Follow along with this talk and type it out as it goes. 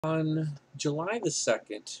On July the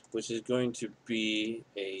 2nd, which is going to be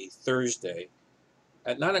a Thursday,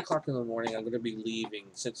 at 9 o'clock in the morning, I'm going to be leaving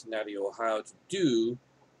Cincinnati, Ohio to do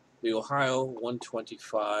the Ohio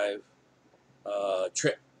 125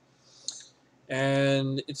 trip.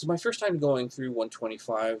 And it's my first time going through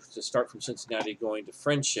 125 to start from Cincinnati going to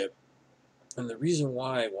Friendship. And the reason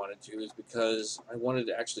why I wanted to is because I wanted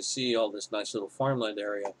to actually see all this nice little farmland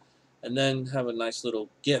area and then have a nice little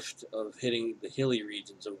gift of hitting the hilly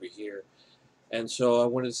regions over here. And so I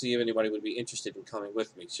wanted to see if anybody would be interested in coming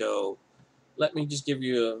with me. So let me just give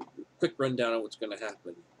you a quick rundown of what's going to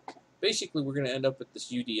happen. Basically, we're going to end up at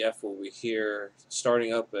this UDF over here,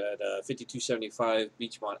 starting up at 5275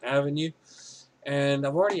 Beechmont Avenue. And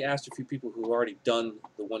I've already asked a few people who've already done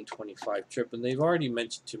the 125 trip, and they've already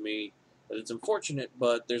mentioned to me that it's unfortunate,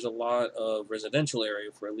 but there's a lot of residential area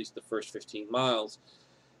for at least the first 15 miles.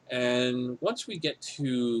 And once we get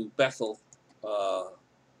to Bethel,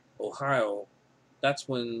 Ohio, that's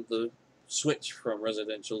when the switch from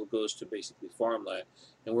residential goes to basically farmland.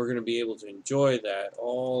 And we're going to be able to enjoy that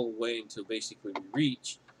all the way until basically we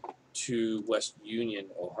reach to West Union,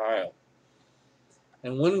 Ohio.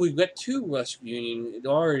 And when we get to West Union, it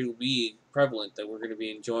already will be prevalent that we're going to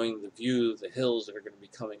be enjoying the view of the hills that are going to be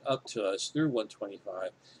coming up to us through 125.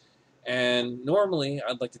 And normally,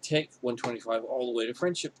 I'd like to take 125 all the way to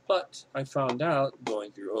Friendship, but I found out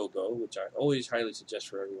going through Ogo, which I always highly suggest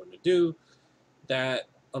for everyone to do, that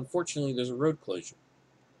unfortunately there's a road closure.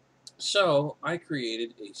 So I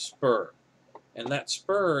created a spur, and that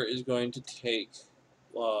spur is going to take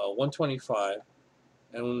 125,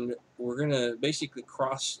 and we're going to basically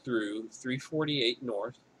cross through 348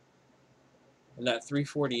 North, and that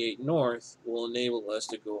 348 North will enable us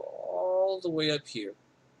to go all the way up here,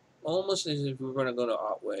 almost as if we were going to go to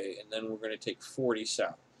Otway, and then we're going to take 40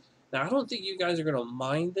 south. Now, I don't think you guys are going to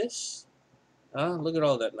mind this. Look at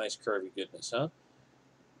all that nice curvy goodness,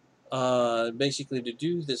 huh? Basically to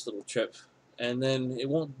do this little trip, and then it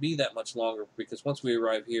won't be that much longer because once we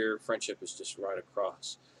arrive here, Friendship is just right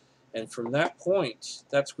across. And from that point,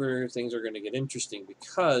 that's where things are going to get interesting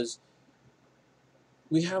because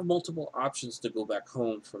we have multiple options to go back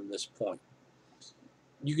home from this point.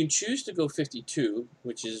 You can choose to go 52,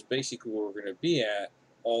 which is basically where we're going to be at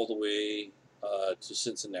all the way to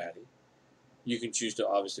Cincinnati. You can choose to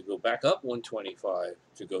obviously go back up 125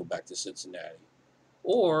 to go back to Cincinnati.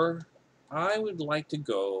 Or I would like to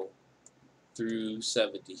go through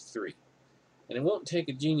 73. And it won't take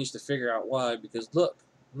a genius to figure out why, because look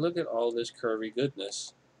at all this curvy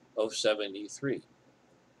goodness of 73.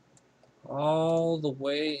 All the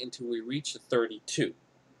way until we reach 32.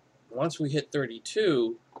 Once we hit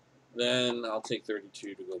 32, then I'll take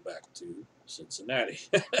 32 to go back to Cincinnati.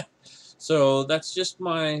 So that's just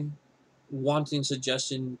my wanting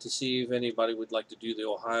suggestion to see if anybody would like to do the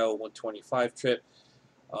Ohio 125 trip.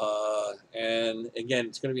 And again,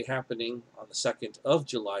 it's going to be happening on the 2nd of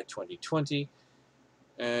July 2020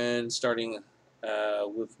 and starting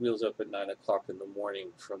with wheels up at 9 o'clock in the morning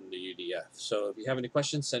from the UDF. So if you have any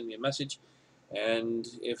questions, send me a message. And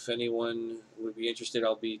if anyone would be interested,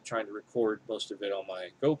 I'll be trying to record most of it on my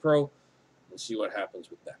GoPro and see what happens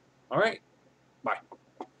with that. All right, bye.